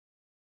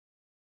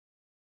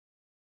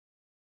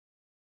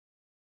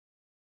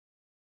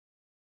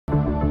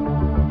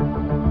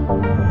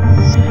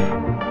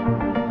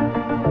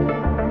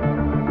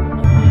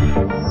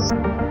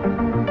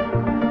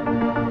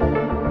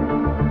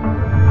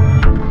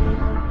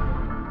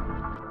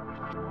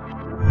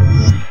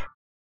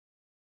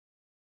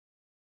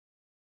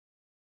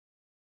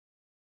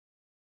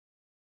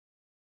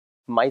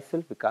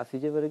Myself, Vikas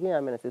Vijayvargiya. I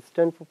am an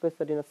assistant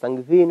professor in a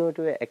Sanghvi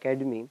Innovative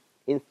Academy,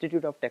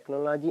 Institute of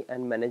Technology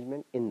and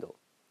Management, Indore.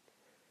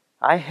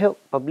 I have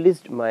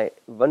published my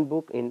one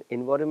book in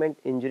environment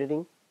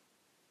engineering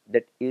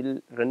that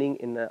is running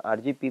in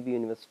RGPB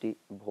University,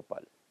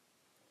 Bhopal.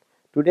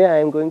 Today I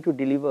am going to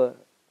deliver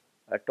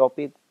a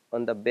topic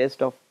on the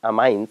best of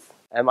amines.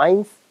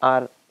 Amines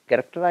are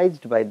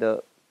characterized by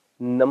the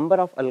number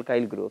of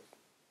alkyl groups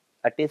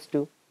attached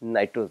to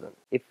nitrogen.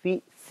 If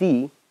we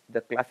see the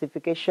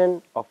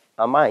classification of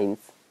amines,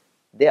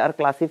 they are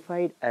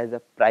classified as a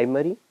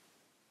primary,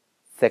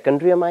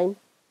 secondary amine,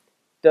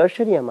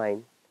 tertiary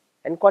amine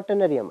and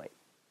quaternary amine.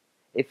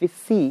 If we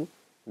see,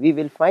 we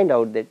will find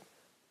out that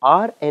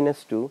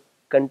RNS2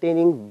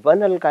 containing one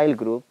alkyl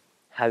group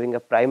having a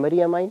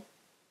primary amine,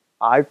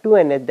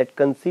 R2NH that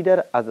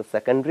consider as a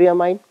secondary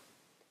amine,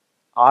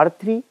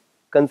 R3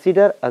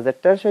 consider as a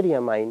tertiary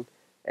amine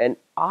and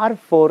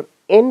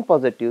R4N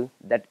positive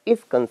that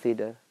is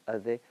considered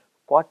as a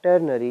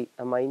quaternary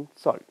amine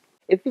salt.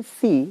 If we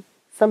see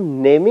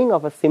some naming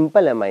of a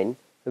simple amine,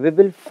 we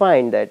will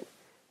find that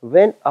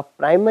when a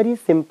primary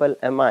simple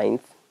amines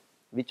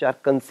which are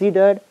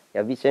considered,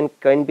 which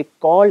can be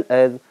called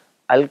as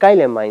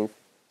alkyl amines,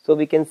 so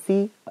we can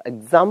see an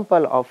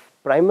example of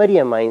primary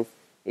amines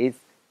is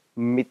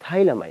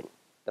methylamine.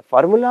 The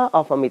formula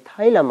of a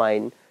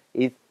methylamine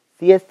is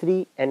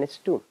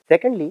CH3NH2.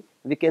 Secondly,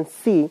 we can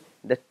see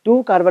the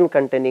 2 carbon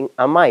containing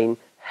amine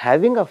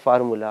having a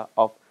formula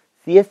of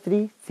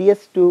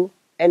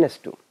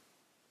CH3CH2NH2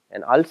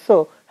 and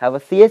also have a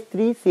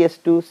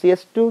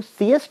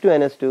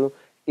CH3CH2CH2NH2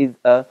 is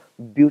a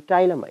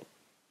butylamine.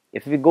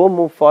 If we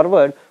move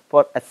forward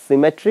for a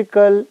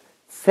symmetrical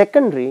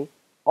secondary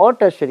or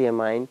tertiary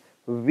amine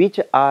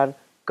which are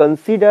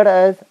considered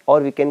as,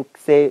 or we can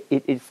say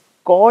it is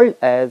called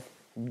as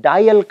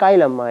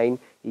dialkylamine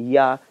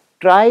or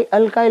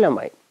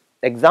trialkylamine.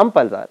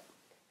 Examples are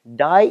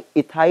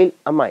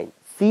diethylamine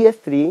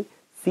CH3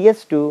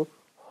 CH2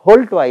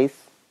 whole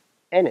twice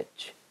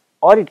NH,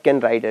 or it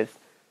can write as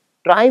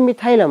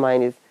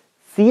trimethylamine is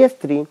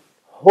CH3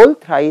 whole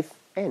thrice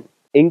N.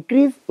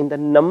 Increase in the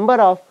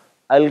number of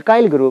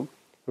alkyl group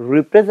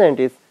represent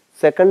its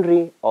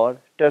secondary or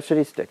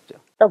tertiary structure.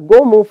 Now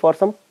move for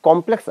some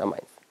complex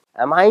amines.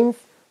 Amines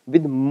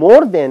with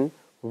more than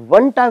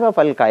one type of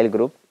alkyl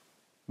group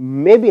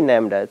may be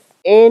named as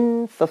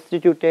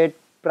N-substituted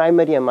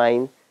primary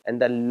amine,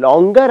 and the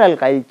longer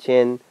alkyl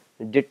chain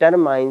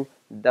determines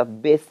the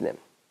base name.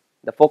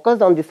 The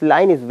focus on this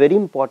line is very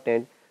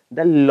important.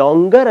 The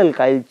longer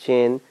alkyl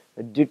chain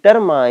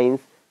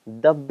determines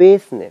the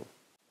base name.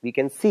 We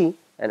can see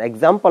an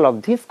example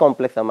of this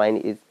complex amine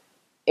is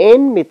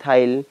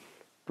N-methyl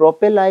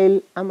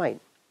propylyl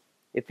amine.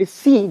 If we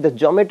see the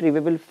geometry,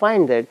 we will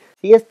find that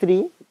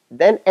CH3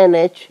 then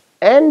NH,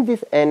 and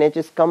this NH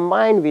is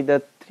combined with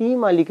the 3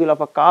 molecule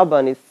of a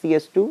carbon is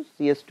CH2,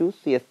 CH2,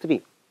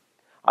 CH3.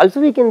 Also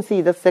we can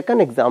see the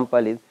second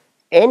example is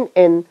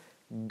NN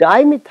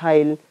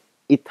dimethyl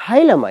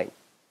ethylamine,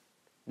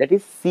 that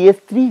is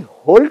CH3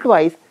 whole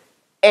twice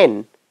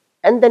N,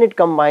 and then it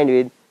combined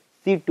with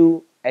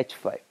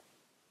C2H5.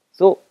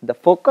 So the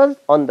focus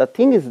on the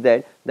thing is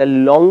that the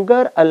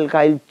longer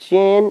alkyl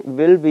chain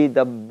will be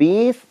the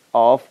base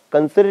of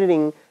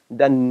considering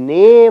the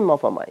name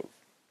of amines.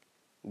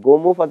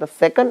 Move for the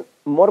second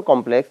more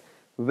complex,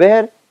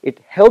 where it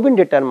have been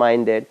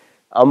determined that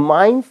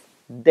amines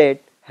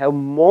that have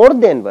more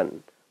than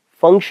one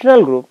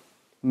functional group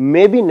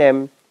may be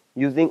named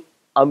using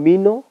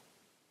amino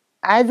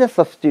as a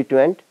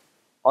substituent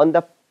on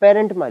the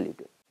parent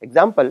molecule.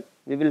 Example,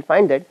 we will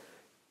find that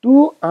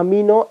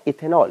 2-amino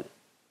ethanol.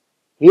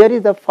 Here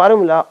is the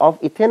formula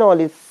of ethanol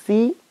is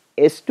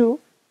CH2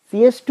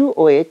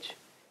 CH2OH,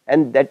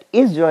 and that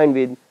is joined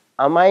with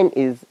amine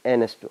is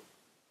NH2.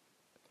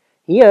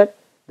 Here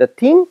the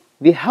thing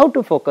we have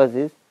to focus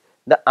is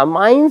the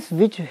amines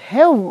which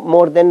have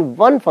more than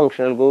one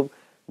functional group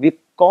we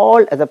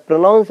call as a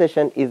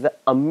pronunciation is a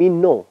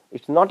amino.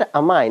 It's not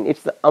amine,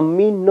 it's the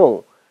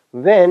amino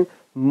when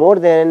more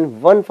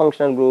than one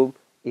functional group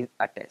is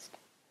attached.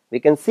 We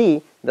can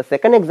see the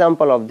second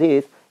example of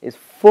this is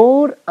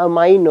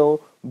 4-amino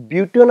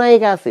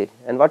butanoic acid,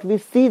 and what we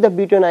see the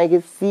butanoic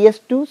is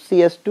CH2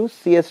 CH2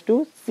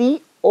 CH2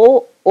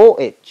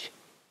 COOH,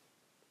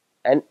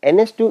 and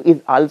NH2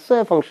 is also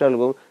a functional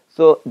group,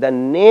 so the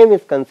name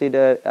is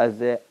considered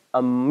as a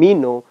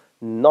amino,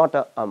 not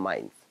a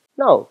amines.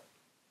 Now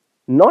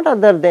not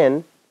other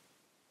than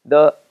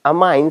the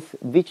amines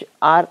which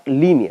are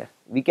linear,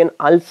 we can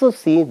also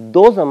see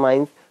those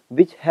amines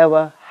which have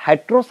a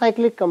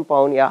heterocyclic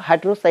compound or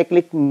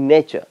heterocyclic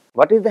nature.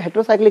 What is the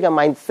heterocyclic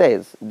amine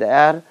says? They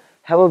have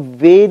a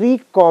very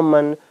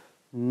common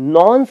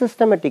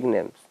non-systematic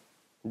names.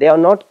 They are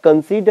not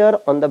considered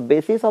on the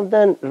basis of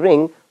the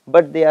ring,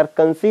 but they are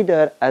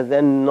considered as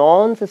a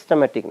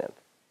non-systematic name.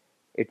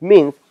 It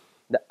means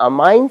the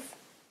amines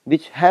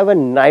which have a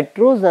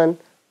nitrogen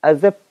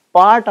as a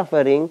part of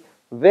a ring,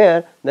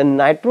 where the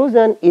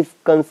nitrogen is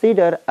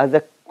considered as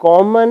a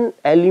common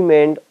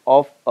element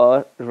of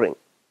a ring.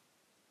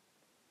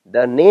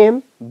 The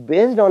name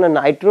based on a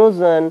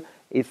nitrogen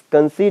is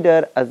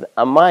considered as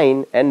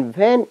amine, and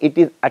when it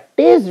is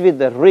attached with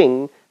the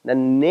ring, the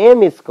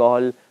name is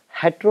called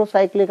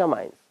heterocyclic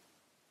amines.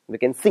 We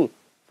can see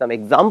some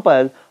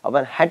examples of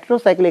an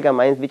heterocyclic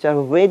amines which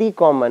are very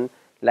common,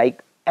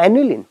 like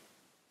aniline.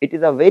 It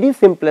is a very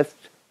simplest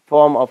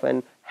form of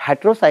an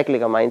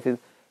heterocyclic amines. Is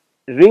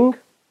ring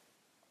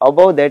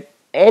above that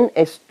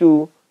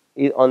NH2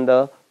 is on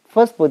the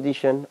first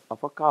position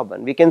of a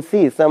carbon. We can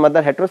see some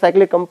other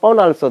heterocyclic compound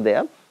also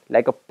there,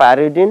 like a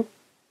pyridine,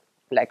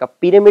 like a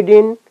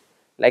pyrimidine,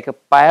 like a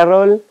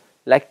pyrrole,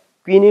 like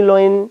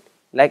quinoline,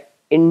 like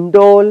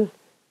indole,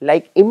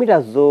 like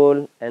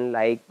imidazole, and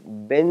like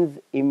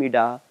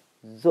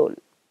benzimidazole.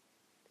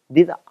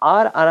 These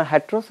are a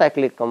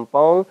heterocyclic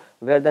compound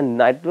where the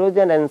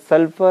nitrogen and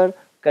sulfur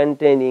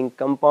containing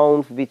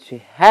compounds which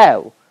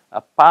have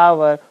a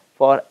power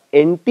for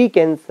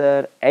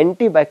anti-cancer,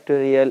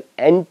 antibacterial,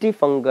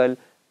 antifungal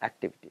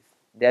activities.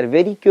 They are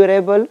very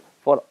curable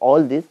for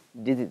all these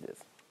diseases.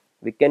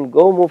 We can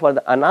move for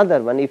the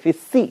another one. If we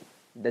see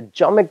the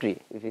geometry,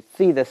 if we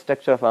see the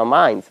structure of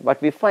amines,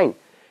 what we find,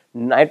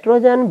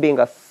 nitrogen being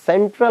a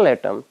central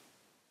atom,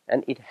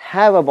 and it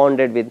have a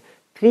bonded with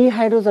 3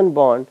 hydrogen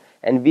bond,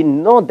 and we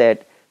know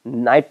that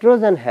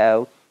nitrogen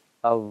have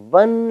a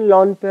 1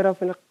 lone pair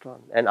of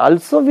electron, and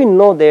also we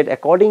know that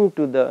according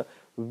to the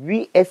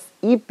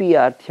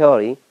VSEPR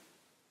theory,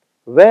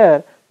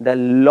 where the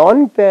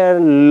lone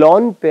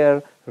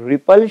pair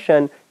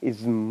repulsion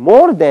is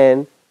more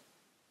than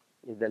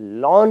the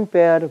lone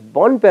pair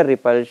bond pair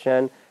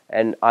repulsion,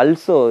 and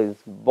also is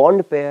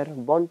bond pair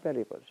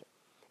repulsion.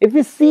 If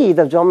we see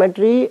the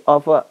geometry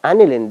of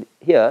aniline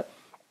here,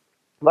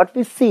 what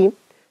we see,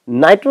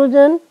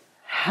 nitrogen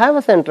have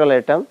a central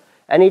atom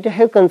and it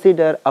have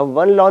considered a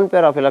 1 lone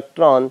pair of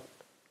electron,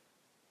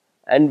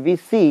 and we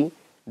see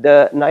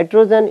the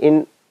nitrogen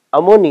in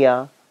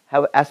ammonia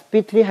have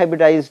sp3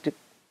 hybridized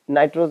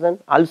nitrogen.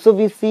 Also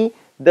we see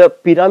the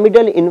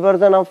pyramidal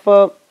inversion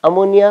of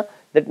ammonia,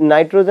 that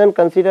nitrogen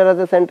considered as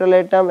a central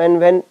atom, and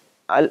when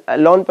a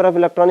lone pair of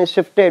electron is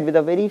shifted with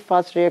a very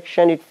fast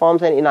reaction, it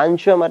forms an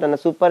enantiomer and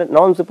a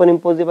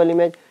non-superimposable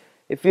image.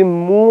 If we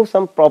move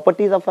some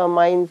properties of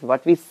amines,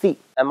 what we see,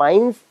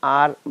 amines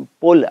are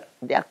polar.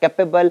 They are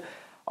capable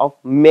of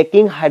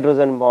making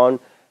hydrogen bond.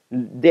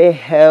 They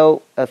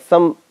have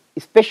some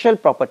special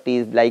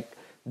properties, like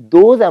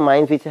those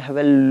amines which have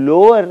a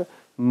lower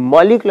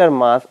molecular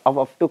mass of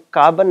up to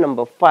carbon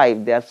number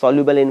 5, they are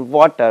soluble in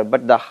water,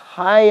 but the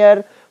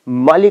higher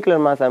molecular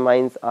mass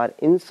amines are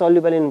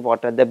insoluble in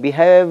water. They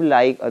behave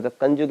like the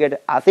conjugated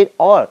acid,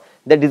 or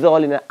they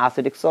dissolve in an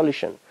acidic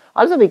solution.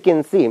 Also we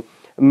can see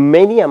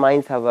many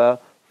amines have a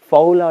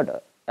foul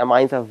odor.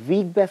 Amines are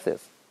weak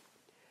bases.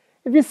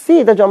 If we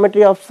see the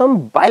geometry of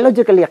some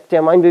biologically active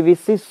amine, we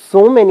see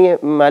so many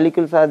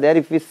molecules are there.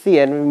 If we see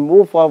and we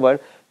move forward,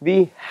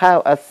 we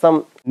have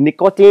some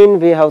nicotine,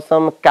 we have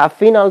some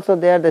caffeine also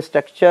there. The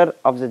structure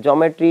of the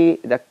geometry,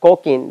 the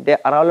cocaine, they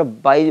are all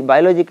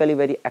biologically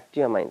very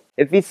active amines.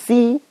 If we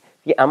see,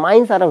 the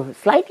amines are of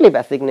slightly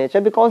basic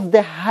nature because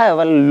they have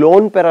a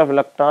lone pair of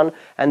electron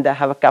and they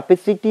have a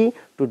capacity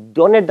to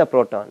donate the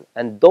proton,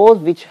 and those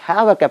which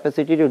have a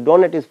capacity to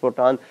donate this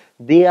proton,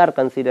 they are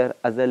considered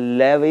as a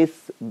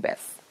Lewis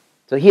base.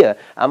 So here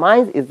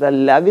amines is a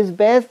Lewis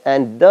base,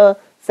 and the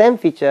same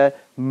feature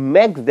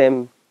makes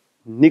them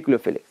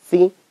nucleophilic.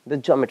 See the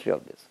geometry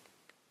of this.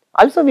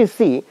 Also we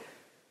see,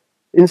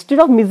 instead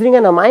of measuring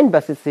an amine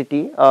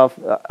basicity of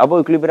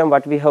above equilibrium,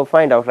 what we have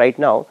find out right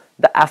now,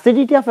 the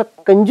acidity of a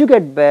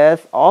conjugate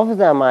base of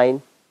the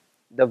amine,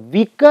 the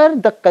weaker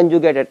the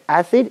conjugated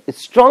acid,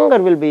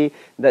 stronger will be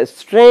the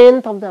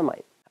strength of the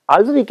amine.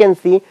 Also we can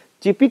see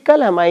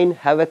typical amine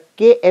have a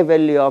Ka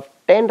value of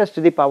 10 raised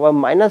to the power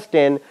minus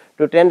 10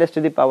 to 10 raised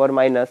to the power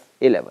minus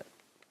 11.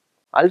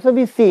 Also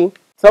we see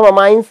some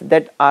amines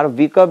that are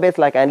weaker base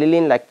like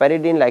aniline, like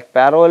pyridine, like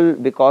pyrrole,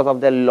 because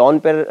of the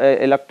lone pair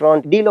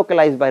electron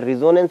delocalized by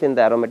resonance in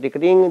the aromatic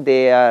ring.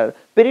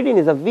 Pyridine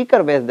is a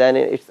weaker base than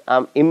its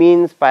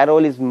amines.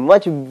 Pyrrole is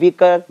much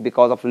weaker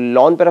because of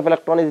lone pair of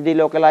electron is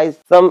delocalized.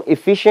 Some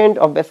efficient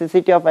of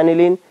basicity of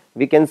aniline,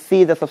 we can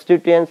see the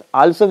substituents.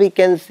 Also we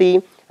can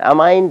see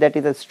amine that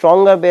is a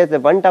stronger base, the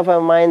one type of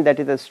amine that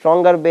is a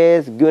stronger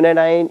base.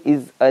 Guanidine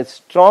is a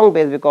strong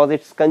base because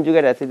its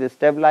conjugate acid is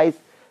stabilized.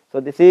 So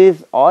this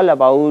is all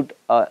about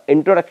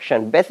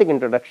basic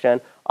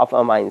introduction of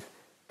amines.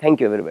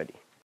 Thank you everybody.